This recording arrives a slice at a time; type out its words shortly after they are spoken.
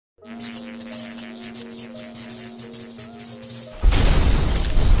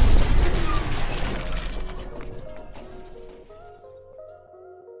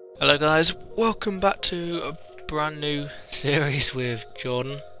Hello guys, welcome back to a brand new series with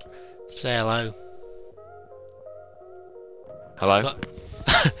Jordan. Say hello. Hello?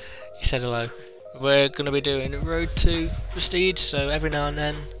 You said hello. We're going to be doing Road to Prestige, so every now and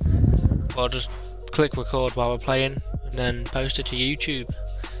then I'll just click record while we're playing and then post it to YouTube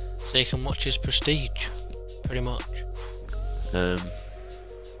so you can watch his Prestige, pretty much.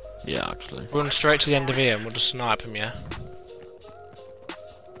 Yeah, actually. Run straight to the end of here and we'll just snipe him, yeah?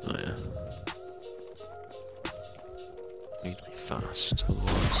 Oh yeah. Need to be fast,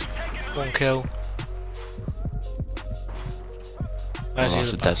 otherwise. One kill. Where's that's the a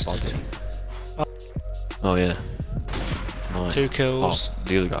other dead bastard? body. Oh yeah. Nice. 2 kills. Oh,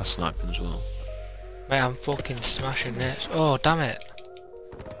 the other guy's sniping as well. Mate, I'm fucking smashing this. Oh, damn it.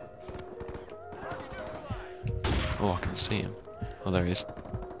 Oh, I can see him. Oh, there he is.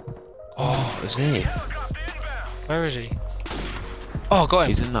 Oh, is he? Where is he? Oh, got him.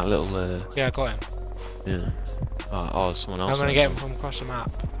 He's in that little, Yeah, I got him. yeah. Oh, someone else. I'm gonna get him from across the map.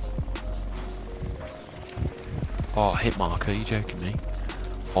 Oh, hit marker, are you joking me?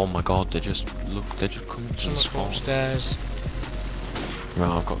 Oh my god, they're just coming to the Someone's from spawn. upstairs. Right,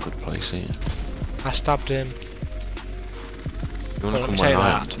 I've got a good place here. I stabbed him. You wanna Let come me where take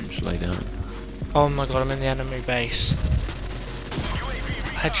I am that. to just lay down? Oh my god, I'm in the enemy base.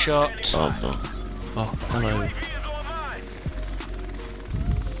 Headshot. Oh no. Oh, hello.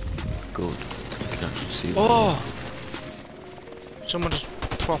 Good. You can actually see them. Oh! Someone just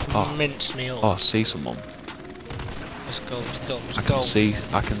properly Oh. minced me up. Oh, I see someone. Let's go, let's go, let's I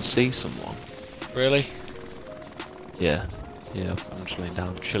go. can see someone. Really? Yeah. Yeah, I'm just laying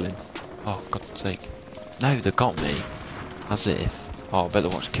down, chilling. Oh, for God's sake. No, they got me. As if. Oh, I bet they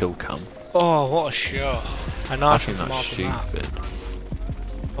watched kill cam. Oh, what a shot. I I knifed think him from that's off the map. stupid.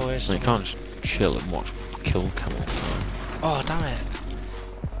 Oh, here's So you someone. can't just chill and watch kill cam all the time. Oh, damn it.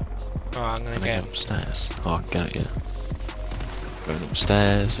 Oh, I'm gonna Can I get get him. upstairs? Oh, I get it, yeah. Going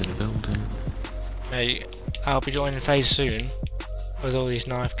upstairs in the building. Mate, I'll be joining phase soon with all these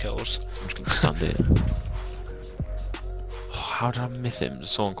knife kills. I'm just gonna stand here. Oh, how did I miss him?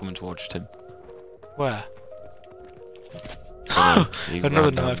 There's someone coming towards him. Where? Oh, no, he Another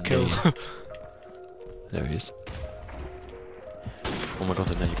ran down knife kill. me. There he is. Oh my god,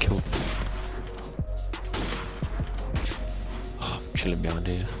 I nearly killed him. Oh, I'm chilling behind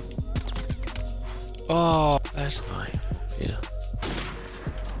here. Oh, there's... Right, yeah.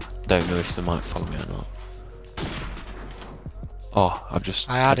 Don't know if they might follow me or not. Oh, I've just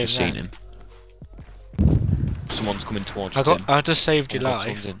seen him. Someone's coming towards him. I just saved your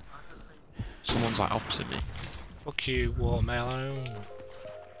life. Someone's like opposite me. Fuck you, watermelon.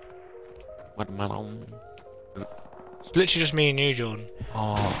 Watermelon. It's literally just me and you, Jordan.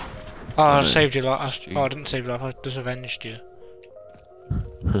 Oh. Oh, I no. saved your life. Stupid. Oh, I didn't save your life. I just avenged you.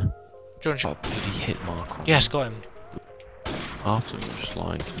 Jordan, Oh, bloody hit mark on yes, him. got him. Half of them are just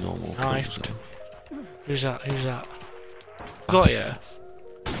like normal Knifed. kills, Who's that? Who's that? though. Got you.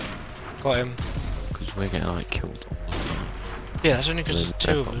 Got him. Because we're getting like killed all the time. Yeah, that's only because They've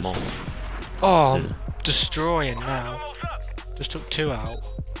two of got us. more. Oh, Yeah. I'm destroying now. Just took 2 out.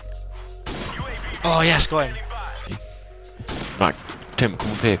 Oh, yes, got him. Right, Tim,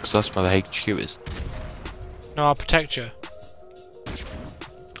 come up here because that's where the HQ is. No, I'll protect you.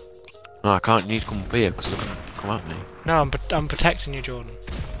 No, I can't. You need to come up here because they're gonna come at me. No, I'm protecting you, Jordan.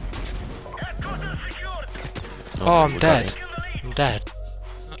 Oh, Oh, I'm we're dead. dead. I'm dead.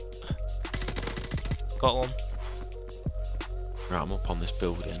 Got one. Right, I'm up on this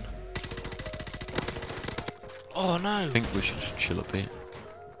building. Oh no. I think we should just chill up here.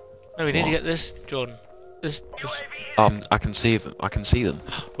 No, we need to What? get this, Jordan. This. I can see them. I can see them.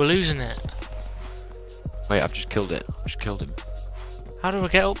 We're losing it. Wait, I've just killed it. I've just killed him. How do we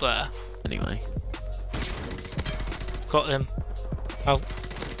get up there? Anyway. Got him. Oh.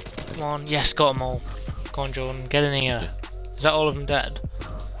 Come on. Yes, got them all. Come on, Jordan. Get in here. Yeah. Is that all of them dead?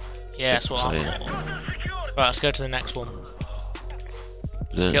 Yeah, that's what I Yeah. thought. Right, let's go to the next one.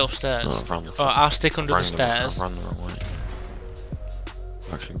 Then, Get upstairs. no, I've ran the Alright, I'll stick under the I've stairs. ran the wrong way.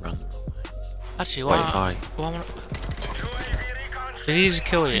 I've actually ran the wrong way. Actually, Wait, why? Did he just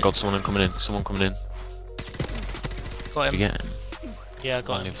kill you? God, someone coming in. Someone coming in. Got Did him. you get him? Yeah, I On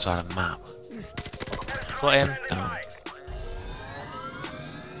got the him. other side of the map. Got him. Down.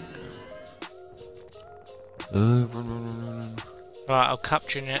 Run. Right, I'll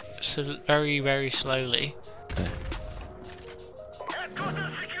capture it very, very slowly. Okay.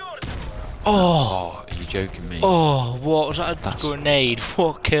 Oh! Oh, are you joking me? Oh, what was that? A That's- grenade?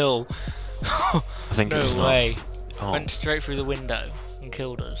 What kill? I think it was No not. way. Oh, Went straight through the window and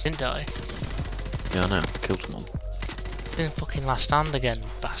killed us. Didn't die. yeah, I know. Killed someone. in fucking last stand again,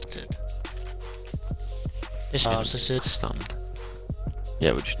 bastard. This is stand.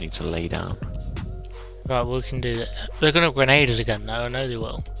 Yeah, we just need to lay down. right. We can do that. They're gonna grenade us again now. I know they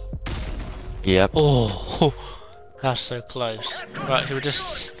will. Yep. Oh, that's so close. Right, should we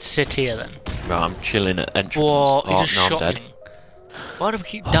just sit here then? Right, I'm chilling at entrance. Whoa, he Oh, just no, I'm shot dead. me. Why do we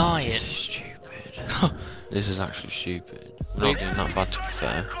keep dying? This is stupid. This is actually stupid. We're not doing that bad, to be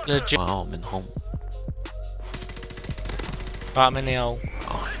fair. Legit. Wow, I'm in home. Right, I'm in the hole.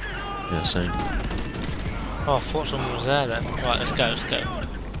 Oh, yeah, same. Oh, I thought someone was there then. Right, let's go, let's go.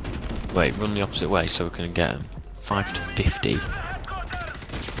 Wait, run the opposite way so we can get him. 5 to 50.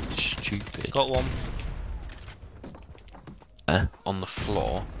 Stupid. Got one. On the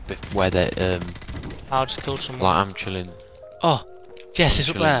floor, where they I'll just kill someone. like I'm chilling. Oh, yes, he's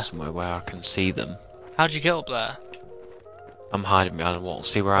up Chilling there. somewhere where I can see them. How'd you get up there? I'm hiding behind the wall.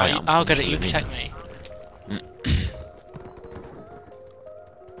 See where I am? I'll I'm get it, you chilling protect me.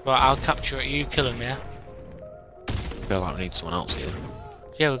 Right, I'll capture it, you kill him, yeah? I feel like we need someone else here.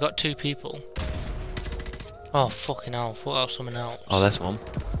 Yeah, we've got 2 people. Oh, fucking hell, I thought that was someone else. Oh, there's one.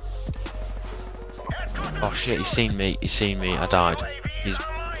 Oh shit, he's seen me, I died. He's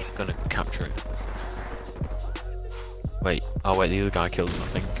gonna capture it. Wait, oh wait, the other guy killed him, I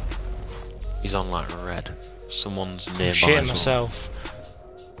think. He's on like red. Someone's nearby. I'm shitting as well. myself.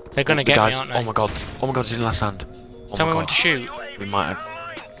 They're gonna The get me, guys, aren't they? oh my god, he's in last hand. Oh Tell my me when god. to shoot. We might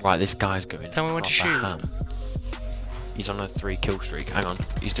have... Right, this guy's going Tell me when to proper shoot. ham. He's on a 3 kill streak. Hang on,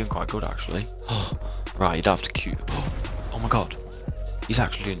 he's doing quite good actually. Right, you don't have to queue. Oh my god, he's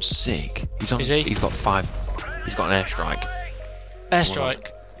actually doing sick. He's on. Is he? He's got 5. He's got an airstrike. Airstrike.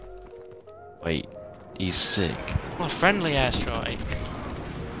 Wait, he's sick. Oh, friendly airstrike.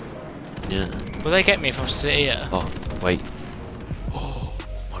 Yeah. Will they get me if I sit here? Oh, wait. Oh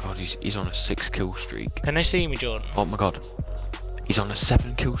my god, he's on a 6 kill streak. Can they see me, Jordan? Oh my god, he's on a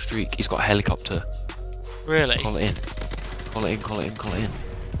 7 kill streak. He's got a helicopter. Really? Call it in. Call it in. Call it in. Call it in.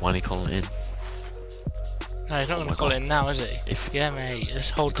 Why ain't he calling it in? No, he's not Oh gonna my call God. it in now, is he? Yeah, mate. Let's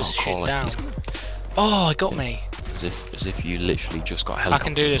hold this can't call shit it. down. He's- Oh, he got me. As if you literally just got a I helicopter.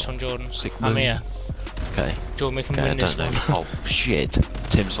 can do this as well. one, Jordan. Sick I'm move. here. Okay. Jordan, we can Okay, I win this don't know. one. Oh shit!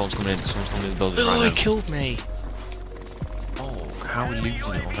 Tim, someone's coming in. Someone's coming in the building Oh, right he now. killed me. Oh, how are we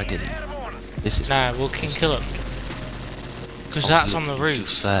losing it already? This is. Nah, we'll kill him. Because Oh, that's look, on the he's roof.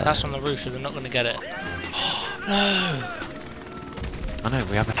 just there. That's on the roof, so they're not gonna get it. No. I know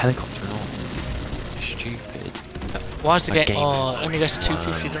we have a helicopter and all. Stupid. Why is the A game? game. Oh, it only goes to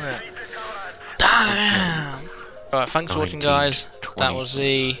 250, doesn't it? Damn. Right, thanks for watching, 19, guys. That 20. was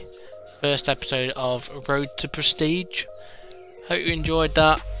the first episode of Road to Prestige. Hope you enjoyed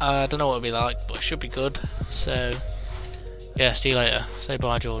that. I don't know what it'll be like, but it should be good. So, yeah, see you later. Say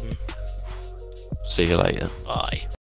bye, Jordan. See you later. Bye.